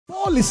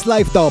Ball is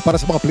life daw para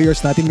sa mga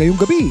players natin ngayong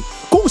gabi.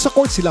 Kung sa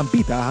court silang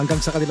pita hanggang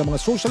sa kanilang mga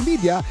social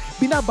media,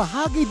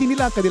 binabahagi din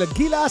nila ang kanilang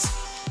gilas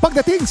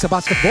pagdating sa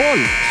basketball.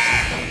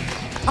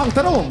 Ang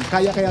tanong,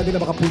 kaya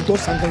nila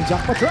makapuntos hanggang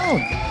jackpot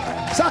round?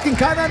 Sa aking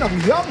kanan, ang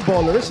young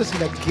ballers sa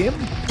sina Kim,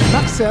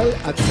 Maxel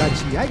at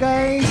Sachi. Hi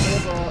guys!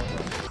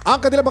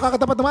 Ang kanilang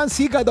makakatapat naman,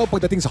 siga daw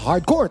pagdating sa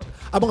hard court.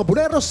 Ang mga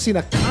buleros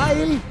sina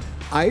Kyle,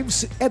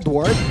 Ives,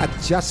 Edward at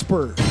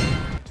Jasper.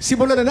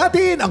 Simulan na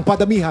natin ang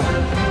padamihan.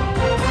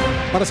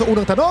 Para sa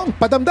unang tanong,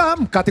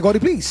 padamdam, category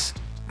please.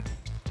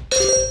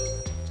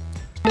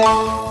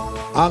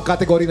 Ang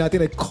category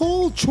natin ay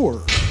culture.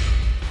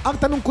 Ang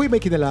tanong ko'y may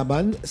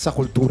kinalaman sa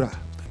kultura.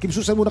 Kim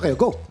Susan muna kayo,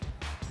 go!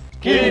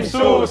 Kim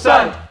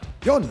Susan!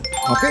 Yon,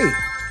 okay.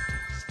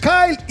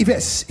 Kyle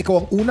Ives,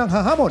 ikaw ang unang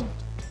hahamon.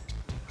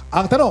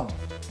 Ang tanong,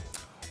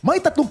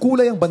 may tatlong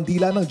kulay ang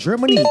bandila ng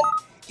Germany.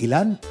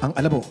 Ilan ang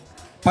alam mo?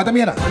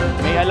 Padamihan na.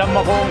 May alam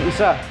akong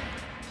isa.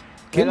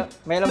 Kim?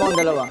 May alam akong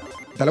dalawa.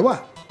 Dalawa.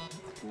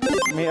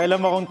 May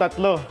alam akong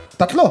tatlo.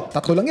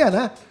 Tatlo lang yan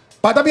ha.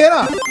 Padamihan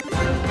na.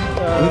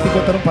 Ulitin ko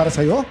ang tanong para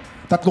sa'yo.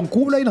 Tatlong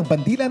kulay ng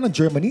bandila ng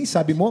Germany.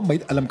 Sabi mo,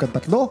 may alam kang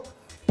tatlo.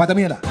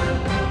 Padamihan na.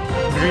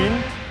 Green?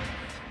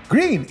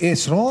 Green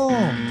is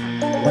wrong.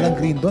 Walang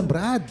green doon,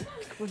 Brad.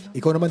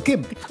 Ikaw naman,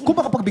 Kim. Kung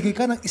makapagbigay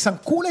ka ng isang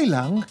kulay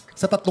lang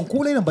sa tatlong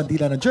kulay ng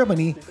bandila ng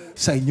Germany,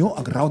 sa inyo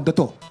ang round na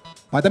to.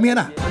 Padamihan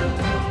na.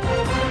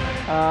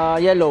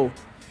 Yellow.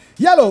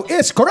 Yellow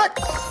is correct.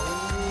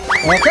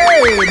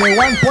 Okay, may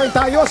 1 point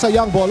tayo sa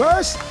young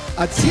ballers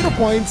at 0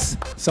 points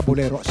sa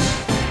buleros.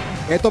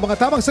 Ito mga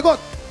tamang sagot.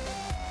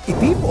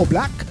 Itim o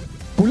black,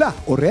 pula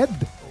o red,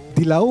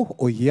 dilaw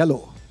o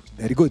yellow.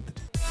 Very good.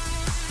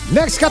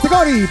 Next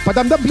category,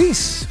 padamdam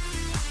please.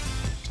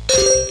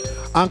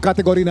 Ang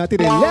category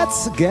natin ay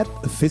Let's Get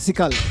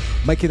Physical.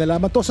 May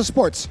kinalaman to sa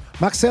sports.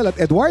 Maxel at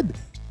Edward,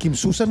 Kim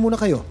Susan muna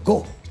kayo.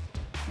 Go!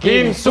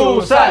 Kim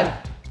Susan!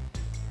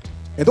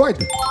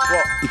 Edward,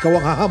 ikaw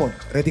ang hahamon.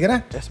 Ready ka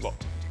na? Yes po.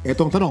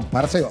 Itong tanong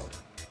para sa'yo.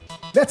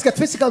 Let's get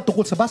physical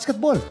tungkol sa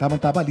basketball.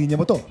 Tamang-tama, linya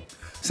mo to.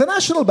 Sa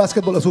National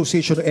Basketball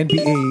Association o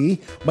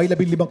NBA, may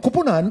 15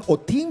 kupunan o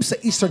team sa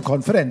Eastern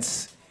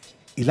Conference.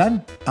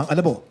 Ilan ang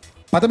alam mo?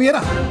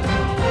 Padamihan na.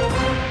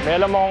 May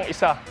alam akong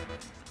isa.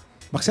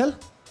 Maxel?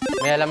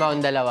 May alam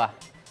akong dalawa.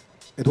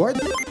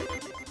 Edward?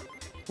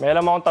 May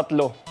alam akong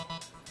tatlo.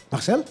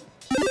 Maxel?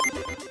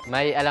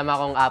 May alam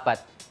akong apat.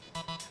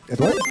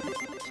 Edward?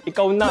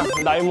 Ikaw na.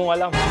 Ang dami mong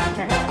alam.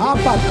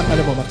 Apat ang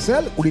alam mo,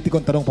 Maxel. Ulitin ko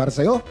ang tanong para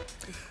sa'yo.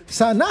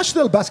 Sa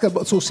National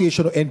Basketball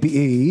Association o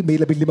NBA, may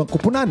 15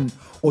 kupunan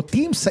o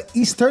team sa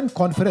Eastern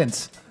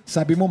Conference.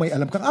 Sabi mo may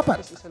alam kang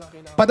apat.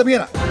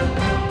 Padamihan na.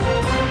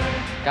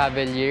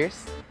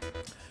 Cavaliers.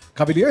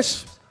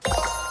 Cavaliers?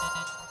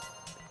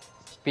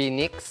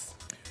 Phoenix.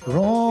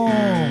 Wrong.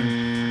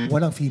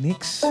 Walang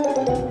Phoenix.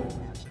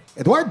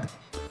 Edward?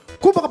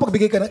 Kung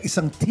makapagbigay ka ng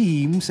isang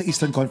team sa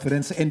Eastern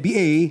Conference sa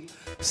NBA,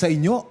 sa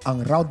inyo ang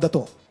round na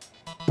to.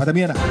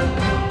 Padamihan na.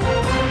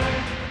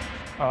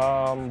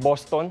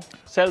 Boston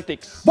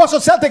Celtics. Boston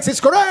Celtics is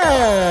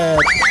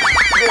correct!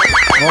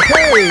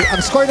 Okay,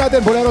 ang score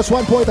natin, Boleros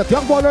 1 point at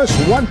Young Ballers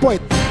 1 point.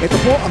 Ito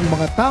po ang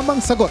mga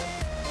tamang sagot.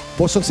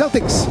 Boston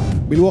Celtics,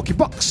 Milwaukee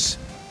Bucks,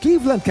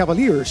 Cleveland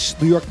Cavaliers,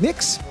 New York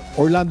Knicks,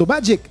 Orlando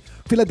Magic,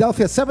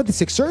 Philadelphia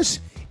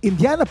 76ers,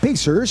 Indiana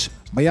Pacers,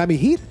 Miami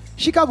Heat,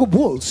 Chicago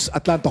Bulls,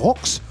 Atlanta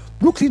Hawks,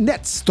 Brooklyn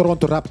Nets,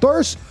 Toronto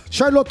Raptors,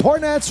 Charlotte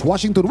Hornets,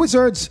 Washington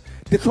Wizards,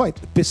 Detroit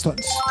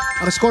Pistons.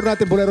 Ang score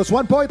natin, Boleros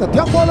 1 point at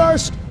Young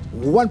Ballers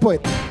 1 point.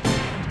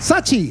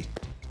 Sachi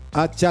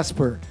at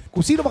Jasper.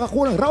 Kung sino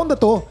makakuha ng round na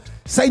to,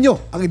 sa inyo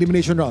ang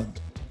elimination round.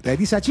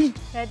 Ready, Sachi?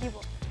 Ready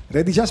po.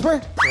 Ready, Jasper?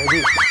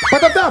 Ready.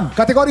 Padamdam,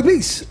 category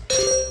please.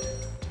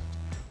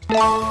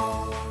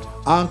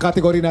 Ang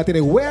category natin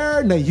ay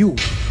Where na You.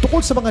 Tukol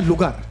sa mga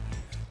lugar.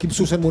 Kim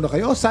Susan muna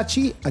kayo,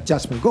 Sachi at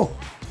Jasper. Go!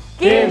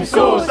 Kim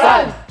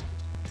Susan!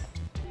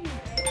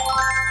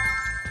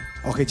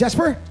 Okay,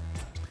 Jasper.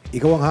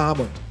 Ikaw ang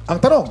hahamon. Ang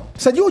tanong,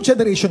 sa New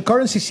Generation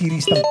Currency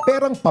Series ng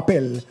perang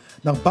papel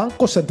ng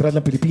Bangko Sentral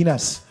ng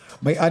Pilipinas,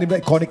 may 6 na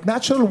iconic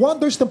natural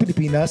wonders ng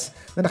Pilipinas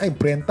na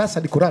nakaimprenta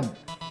sa likuran.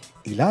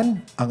 Ilan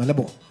ang alam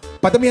mo?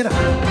 Padamihan na.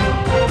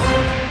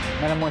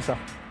 May alam mo isa.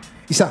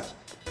 Isa.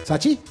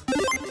 Sachi?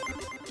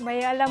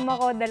 May alam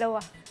ako dalawa.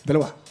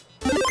 Dalawa.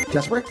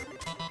 Jasper?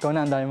 Ikaw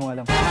na, ang dami mong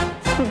alam.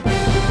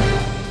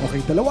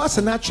 Okay, dalawa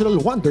sa natural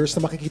wonders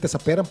na makikita sa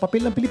perang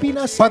papel ng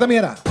Pilipinas.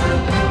 Padamihan na.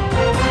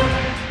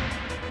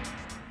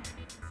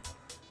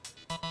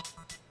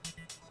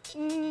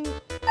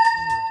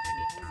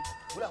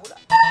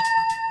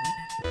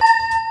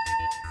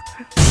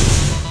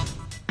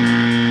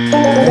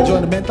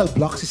 Medyo on mental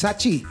block si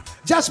Sachi.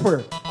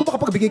 Jasper, kung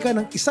makapagbigay ka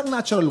ng isang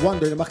natural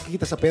wonder na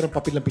makikita sa perang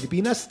papel ng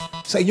Pilipinas,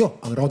 sa inyo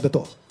ang round na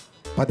to.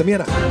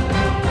 Padamihan na.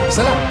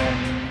 Isa lang.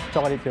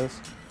 Chocolate Hills.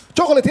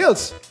 Chocolate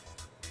Hills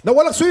na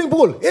walang swimming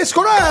pool is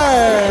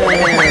correct!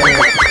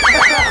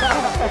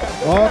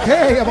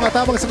 Okay, ang mga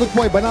tamang sagot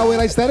mo ay Banawe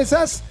Rice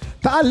Terraces,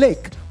 Taal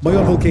Lake,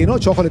 Mayon Volcano,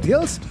 Chocolate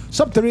Hills,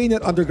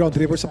 Subterranean Underground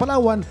River sa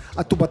Palawan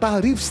at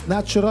Tubataha Reefs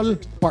Natural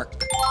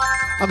Park.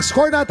 Ang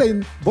score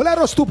natin,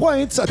 Boleros 2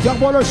 points at Young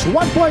Ballers 1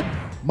 point.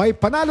 May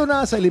panalo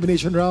na sa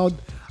elimination round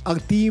ang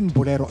Team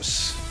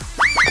Boleros.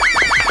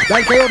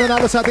 Dahil kayo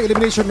nanalo sa ating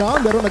elimination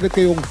round, meron agad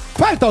kayong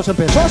 5,000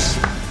 pesos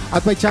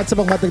at may chance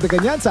pang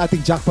madagdagan yan sa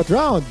ating jackpot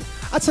round.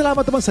 At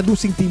salamat naman sa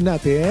losing team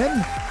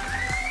natin,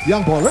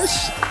 Young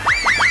Ballers.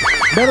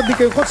 Meron din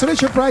kayong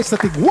consolation prize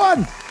na tig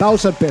 1,000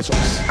 pesos.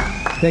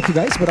 Thank you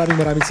guys.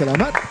 Maraming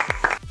salamat.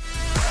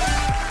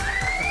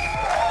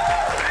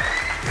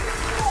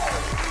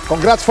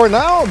 Congrats for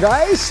now,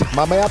 guys.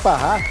 Mamaya pa,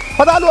 ha?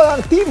 Panalo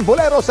ang Team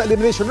Bolero sa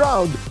elimination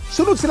round.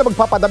 Sunod sila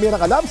magpapadamihan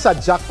ng alam sa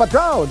jackpot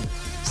round.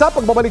 Sa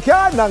pagbabalik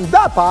yan ng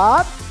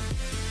Dapat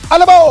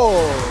Alam Mo!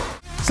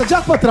 Sa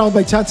jackpot round,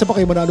 may chance pa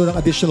kayo manalo ng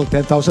additional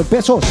 10,000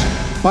 pesos.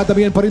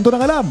 Padamihan pa rin to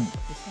ng alam.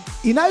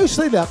 Inayos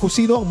nila kung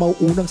sino ang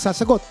mauunang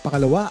sasagot,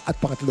 pangalawa at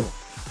pangatlo.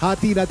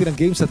 Hati natin ang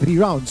game sa 3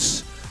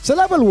 rounds. Sa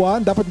level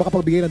 1, dapat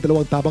makapagbigay ng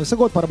 2 tamang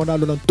sagot para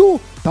manalo ng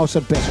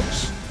 2,000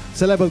 pesos.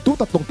 Sa level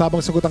 2, 3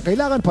 tamang sagot ang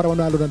kailangan para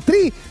manalo ng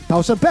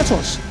 3,000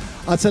 pesos.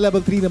 At sa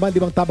level 3 naman,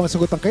 5 tamang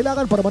sagot ang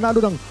kailangan para manalo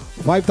ng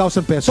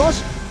 5,000 pesos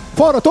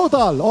for a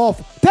total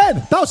of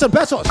 10,000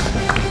 pesos.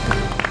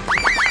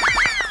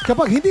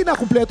 Kapag hindi na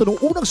kumpleto nung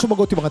unang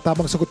sumagot yung mga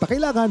tamang sagot na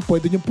kailangan,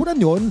 pwede niyong punan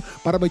yun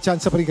para may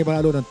chance pa rin kayo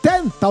manalo ng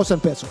 10,000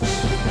 pesos.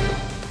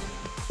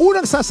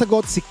 Unang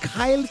sasagot si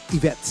Kyle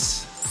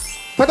Ivets.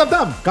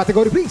 Patamdam,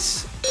 category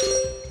please.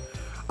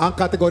 Ang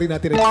category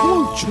natin ay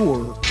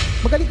culture.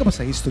 Magaling ka ba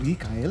sa history,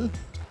 Kyle?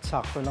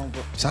 Sakto lang po.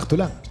 Sakto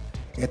lang.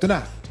 Ito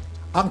na.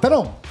 Ang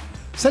tanong,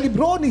 sa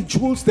libro ni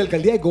Jules Del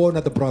Gallego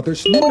na The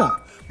Brothers Luna,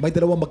 may 2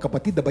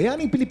 magkapatid na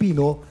bayaning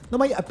Pilipino na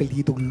may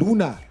apelyidong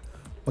Luna.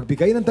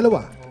 Magbigay ng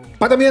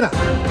 2. Padamihan na.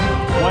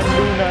 Juan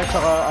Luna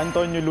tsaka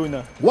Antonio Luna.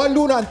 Juan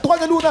Luna,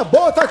 Antonio Luna,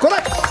 both are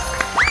correct.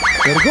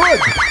 Very good.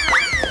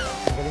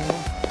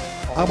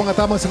 Ang mga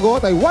tamang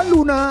sagot ay Juan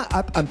Luna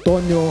at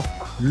Antonio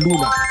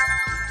Luna.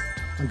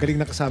 Ang galing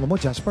na kasama mo,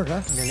 Jasper, ha?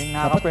 Galing,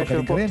 Dapat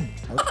nakaka-pressure magaling ka po. rin.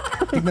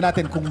 Tingnan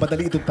natin kung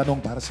madali itong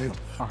tanong para sa'yo.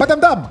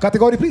 Patamdam,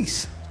 category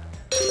please.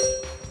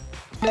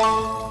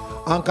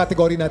 Ang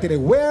category natin ay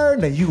Where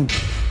na You.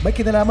 May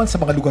kinalaman sa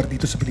mga lugar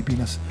dito sa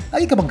Pilipinas.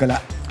 Lagi ka bang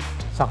gala?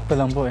 Sakto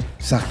lang po eh.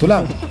 Sakto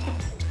lang.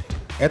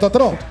 Eto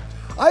tanong.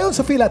 Ayon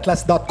sa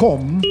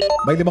philatlas.com,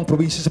 may 5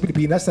 probinsya sa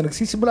Pilipinas na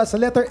nagsisimula sa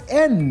letter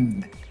N.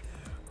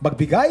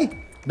 Magbigay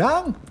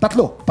ng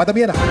 3.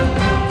 Padamihan na.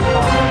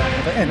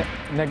 Letter N.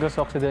 Negros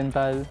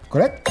Occidental.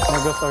 Correct?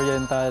 Negros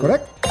Oriental.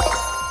 Correct?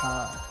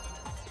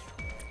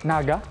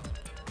 Naga.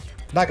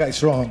 Naga is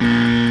wrong.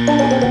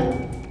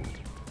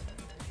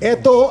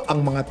 Ito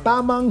ang mga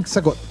tamang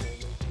sagot.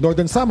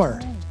 Northern Samar,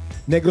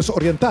 Negros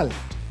Oriental,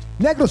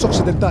 Negros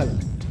Occidental,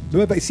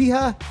 Nueva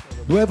Ecija,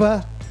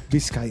 Nueva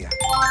Vizcaya.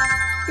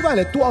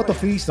 Ibale, 2 out of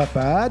 3 is not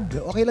bad.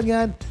 Okay lang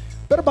yan.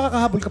 Pero baka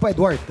kahabol ka pa,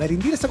 Edward. Dahil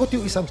hindi nasagot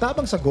yung isang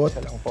tamang sagot,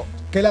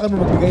 kailangan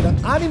mo magbigay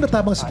ng 6 na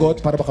tamang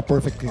sagot para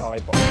maka-perfect kayo.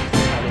 Okay po.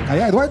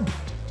 Kaya, Edward?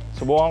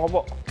 Subukan ko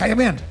po. Kaya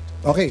mo yan.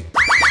 Okay.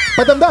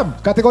 Padamdam,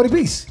 category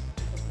please.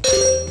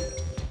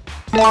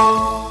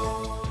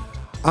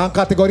 Ang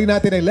category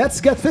natin ay Let's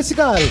Get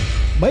Physical.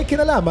 May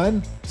kinalaman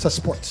sa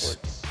sports.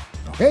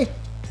 Okay?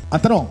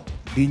 Ang tanong,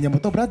 linya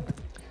mo to, Brad?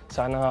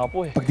 Sana nga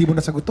po eh. Pag di mo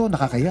nasagot to,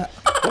 nakakaya.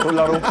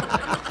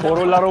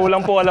 Puro laro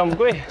lang po alam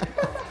ko eh.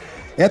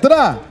 Eto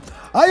na.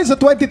 Ayon sa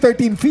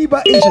 2013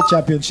 FIBA Asia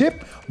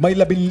Championship, may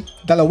 12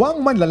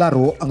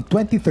 manlalaro ang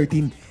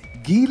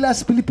 2013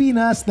 Gilas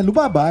Pilipinas na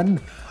lumaban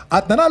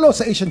at nanalo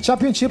sa Asian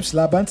Championships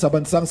laban sa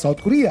bansang South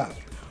Korea.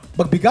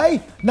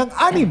 Magbigay ng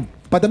 6.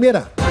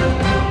 Padamihan na.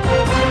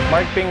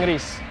 Mark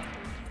Pingris,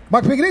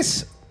 Mark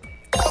Pigris,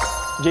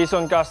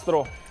 Jason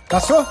Castro,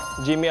 Castro,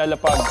 Jimmy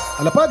Alapag,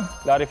 Alapag,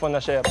 Larry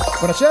Fonasher,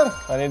 Bonasher,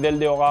 Ranidel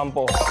De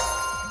Ocampo,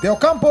 De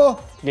Ocampo,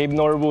 Gabe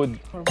Norwood.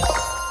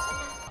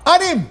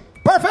 6.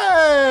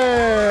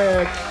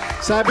 Perfect!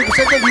 Sabi ko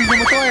sa inyo, hindi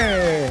mo to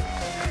eh.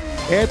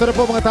 Ito na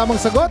po mga tamang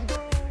sagot.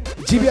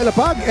 GB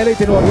Alapag, LA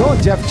Tenorio,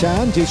 Jeff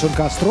Chan, Jason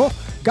Castro,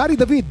 Gary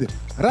David,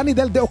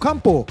 Ranidel De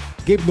Ocampo,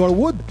 Gabe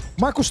Norwood,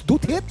 Marcus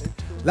Duthit,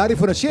 Larry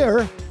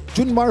Fonasher,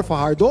 Junmar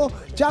Fajardo,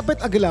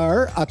 Japet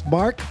Aguilar, at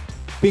Mark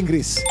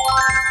Pingris.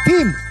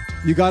 Team,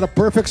 you got a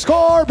perfect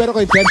score. Meron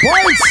kayong 10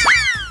 points.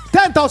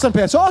 10,000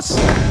 pesos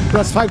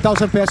plus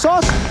 5,000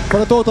 pesos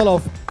for a total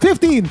of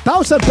 15,000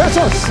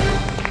 pesos.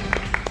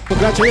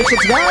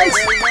 Congratulations, guys!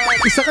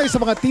 Isa kayo sa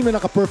mga team na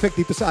naka-perfect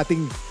dito sa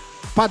ating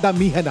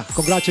padamihan na.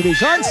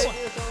 Congratulations!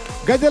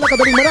 Ganyan lang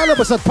kadaling manalo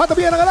basta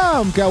padamihan ang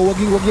alam. Kaya huwag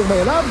yung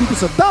may alam dito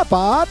sa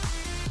Dapat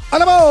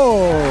Alam Mo!